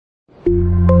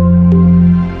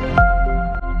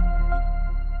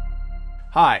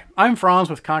Hi, I'm Franz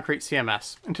with Concrete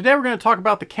CMS, and today we're going to talk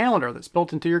about the calendar that's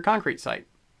built into your Concrete site.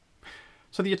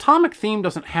 So the Atomic theme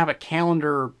doesn't have a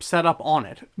calendar set up on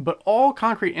it, but all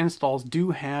Concrete installs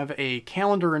do have a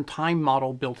calendar and time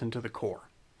model built into the core.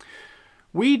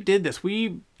 We did this.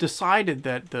 We decided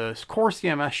that the core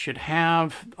CMS should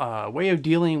have a way of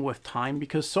dealing with time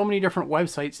because so many different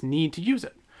websites need to use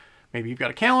it. Maybe you've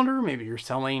got a calendar, maybe you're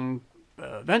selling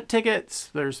event tickets.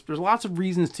 There's lots of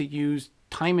reasons to use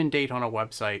time and date on a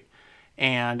website,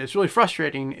 and it's really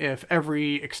frustrating if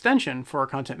every extension for our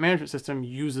content management system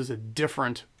uses a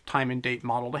different time and date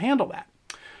model to handle that.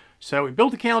 So we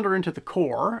built a calendar into the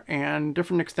core, and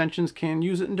different extensions can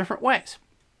use it in different ways.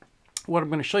 What I'm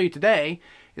going to show you today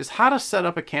is how to set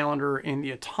up a calendar in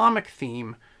the Atomic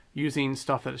theme using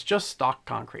stuff that is just stock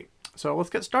Concrete. So let's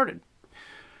get started.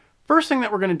 First thing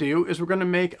that we're going to do is we're going to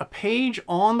make a page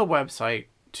on the website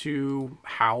to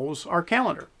house our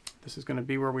calendar. This is going to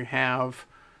be where we have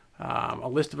a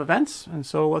list of events. And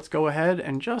so let's go ahead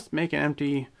and just make an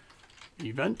empty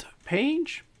event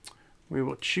page. We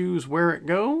will choose where it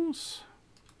goes.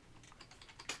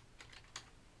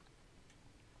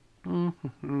 Here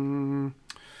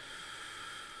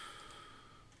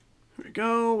we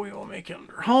go. We will make it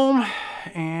under home.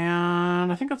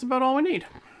 And I think that's about all we need.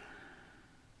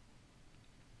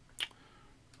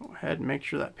 Go ahead and make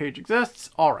sure that page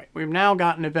exists. All right, we've now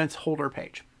got an events holder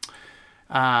page.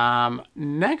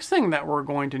 Next thing that we're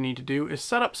going to need to do is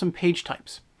set up some page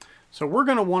types. So we're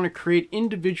going to want to create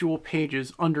individual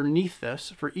pages underneath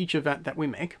this for each event that we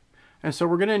make. And so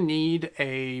we're going to need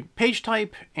a page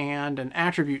type and an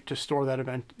attribute to store that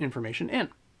event information in.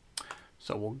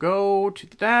 So we'll go to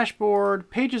the dashboard,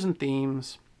 pages and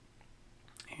themes.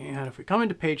 And if we come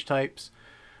into page types,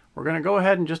 we're going to go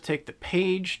ahead and just take the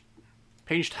page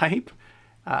type.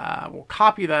 We'll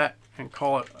copy that and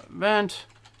call it event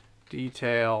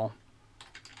detail.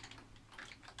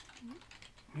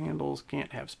 Handles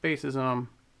can't have spaces in them.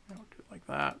 I'll do it like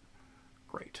that.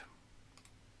 Great.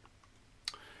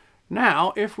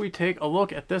 Now, if we take a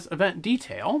look at this event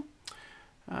detail,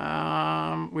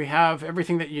 we have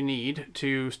everything that you need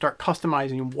to start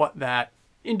customizing what that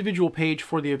individual page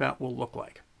for the event will look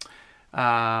like.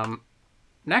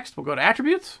 Next, we'll go to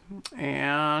attributes,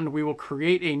 and we will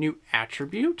create a new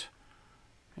attribute.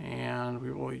 And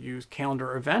we will use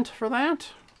calendar event for that.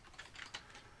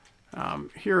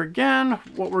 Here again,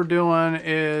 what we're doing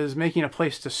is making a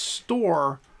place to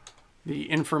store the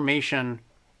information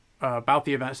about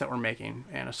the events that we're making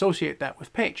and associate that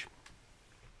with page.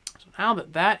 So now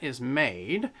that that is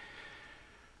made,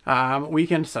 we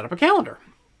can set up a calendar.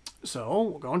 So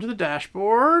we'll go into the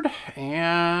dashboard,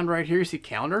 and right here you see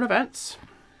calendar and events.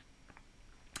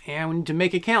 And we need to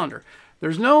make a calendar.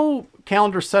 There's no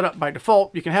calendar set up by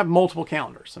default. You can have multiple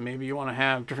calendars. So maybe you want to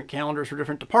have different calendars for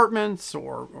different departments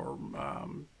or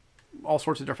all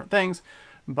sorts of different things.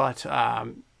 But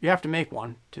you have to make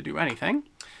one to do anything.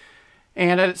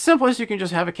 And at its simplest, you can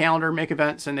just have a calendar, make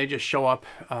events, and they just show up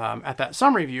at that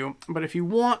summary view. But if you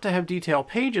want to have detailed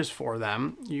pages for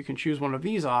them, you can choose one of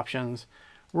these options.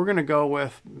 We're going to go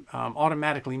with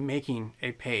automatically making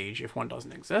a page if one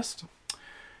doesn't exist.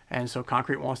 And so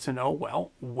Concrete wants to know,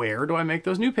 well, where do I make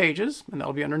those new pages? And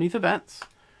that'll be underneath events.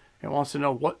 It wants to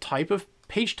know what type of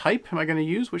page type am I going to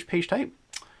use, which page type,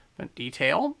 event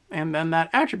detail, and then that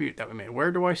attribute that we made.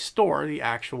 Where do I store the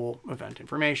actual event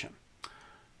information?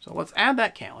 So let's add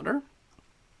that calendar.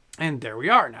 And there we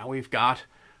are. Now we've got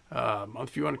a month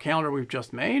view on a calendar we've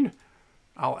just made.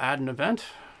 I'll add an event.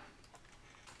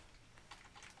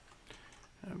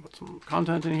 And put some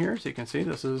content in here so you can see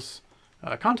this is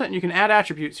content. You can add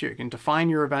attributes here. You can define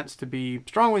your events to be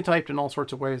strongly typed in all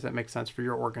sorts of ways that make sense for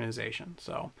your organization.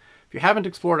 So if you haven't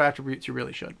explored attributes, you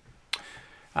really should.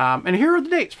 And here are the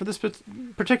dates for this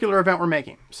particular event we're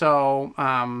making. So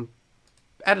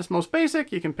at its most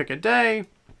basic, you can pick a day,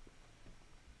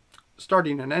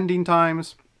 starting and ending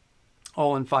times,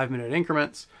 all in 5-minute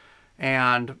increments.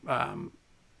 And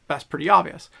that's pretty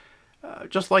obvious.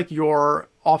 Just like your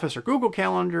Office or Google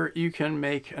Calendar, you can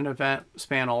make an event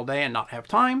span all day and not have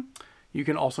time. You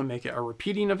can also make it a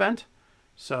repeating event.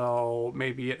 So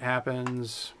maybe it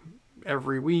happens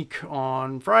every week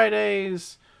on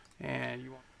Fridays. And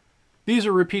these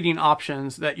are repeating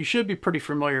options that you should be pretty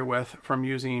familiar with from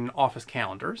using Office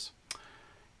calendars.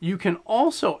 You can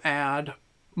also add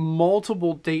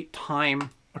multiple date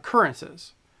time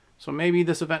occurrences. So maybe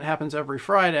this event happens every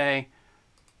Friday,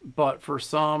 but for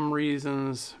some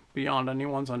reasons beyond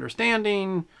anyone's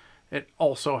understanding, it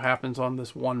also happens on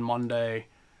this one Monday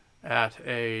at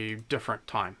a different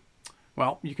time.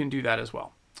 Well, you can do that as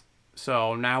well.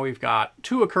 So now we've got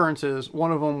two occurrences,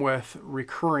 one of them with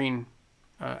recurring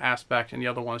aspect, and the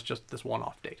other one is just this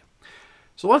one-off date.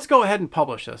 So let's go ahead and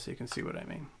publish this so you can see what I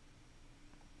mean.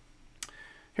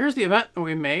 Here's the event that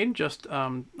we made just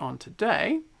on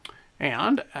today.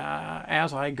 And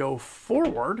as I go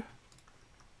forward,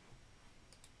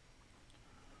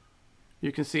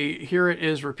 you can see here it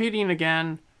is repeating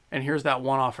again, and here's that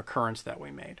one-off occurrence that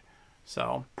we made.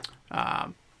 So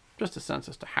just a sense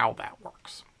as to how that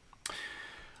works.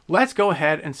 Let's go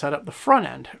ahead and set up the front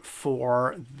end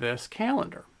for this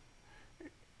calendar.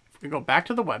 If we go back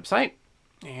to the website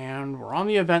and we're on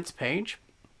the events page,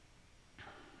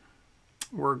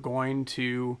 we're going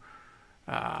to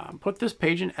put this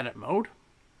page in edit mode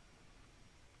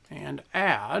and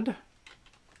add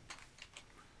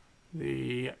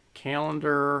the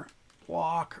calendar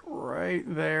block right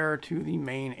there to the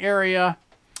main area.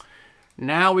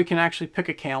 Now we can actually pick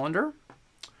a calendar,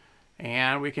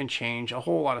 and we can change a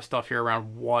whole lot of stuff here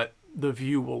around what the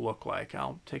view will look like.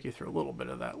 I'll take you through a little bit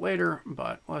of that later,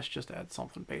 but let's just add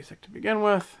something basic to begin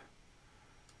with.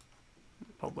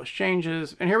 Publish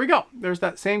changes, and here we go. There's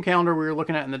that same calendar we were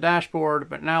looking at in the dashboard,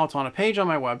 but now it's on a page on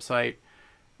my website.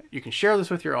 You can share this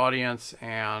with your audience,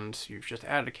 and you've just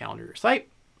added a calendar to your site.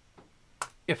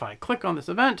 If I click on this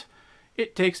event,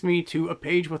 it takes me to a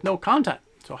page with no content.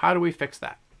 So how do we fix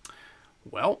that?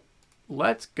 Well,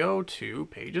 let's go to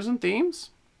Pages and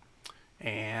Themes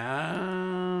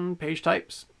and Page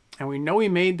Types. And we know we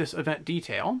made this event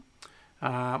detail.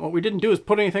 What we didn't do is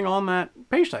put anything on that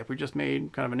page type. We just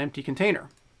made kind of an empty container.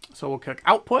 So we'll click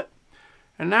Output.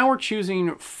 And now we're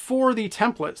choosing for the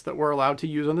templates that we're allowed to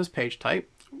use on this page type,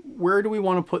 where do we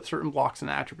want to put certain blocks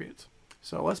and attributes?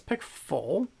 So let's pick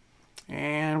Full.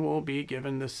 And we'll be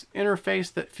given this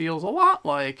interface that feels a lot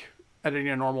like editing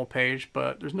a normal page,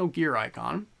 but there's no gear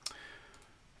icon.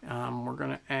 We're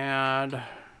going to add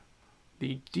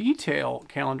the detail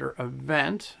calendar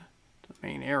event to the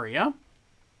main area.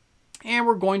 And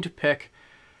we're going to pick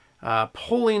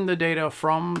pulling the data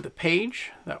from the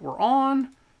page that we're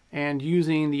on and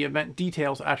using the event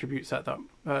details attribute set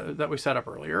that we set up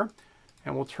earlier.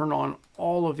 And we'll turn on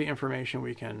all of the information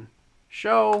we can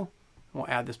show. We'll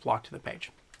add this block to the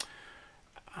page.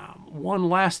 One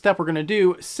last step we're going to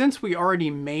do, since we already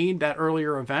made that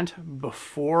earlier event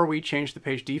before we changed the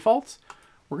page defaults,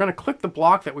 we're going to click the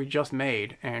block that we just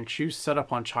made and choose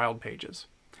Setup on Child Pages.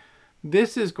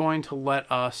 This is going to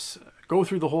let us go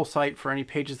through the whole site for any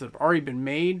pages that have already been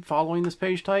made following this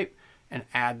page type and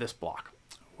add this block,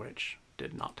 which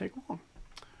did not take long.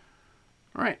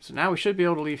 All right, so now we should be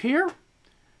able to leave here,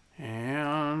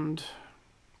 and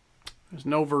there's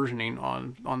no versioning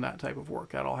on that type of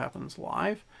work. That all happens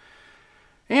live.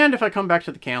 And if I come back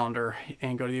to the calendar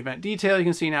and go to the event detail, you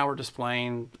can see now we're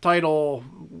displaying the title,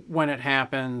 when it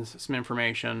happens, some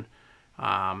information,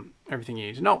 everything you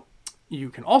need to know. You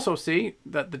can also see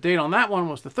that the date on that one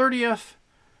was the 30th,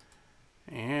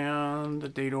 and the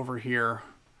date over here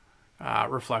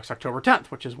reflects October 10th,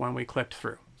 which is when we clicked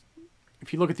through.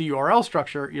 If you look at the URL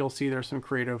structure, you'll see there's some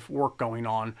creative work going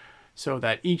on so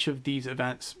that each of these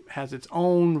events has its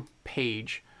own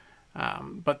page,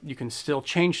 but you can still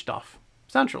change stuff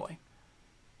centrally.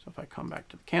 So if I come back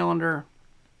to the calendar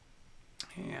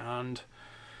and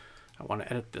I want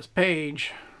to edit this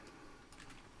page,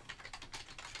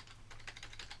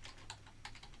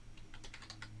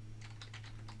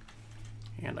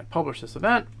 and I publish this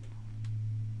event.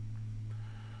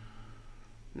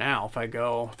 Now, if I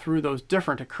go through those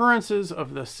different occurrences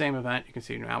of the same event, you can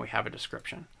see now we have a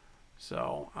description.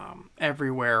 So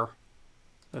everywhere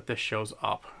that this shows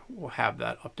up will have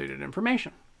that updated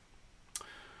information.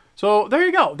 So there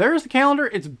you go. There's the calendar.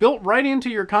 It's built right into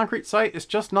your Concrete site. It's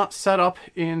just not set up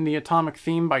in the Atomic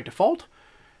theme by default.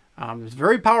 It's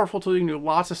very powerful tool. You can do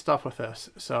lots of stuff with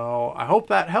this. So I hope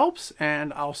that helps,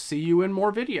 and I'll see you in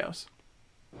more videos.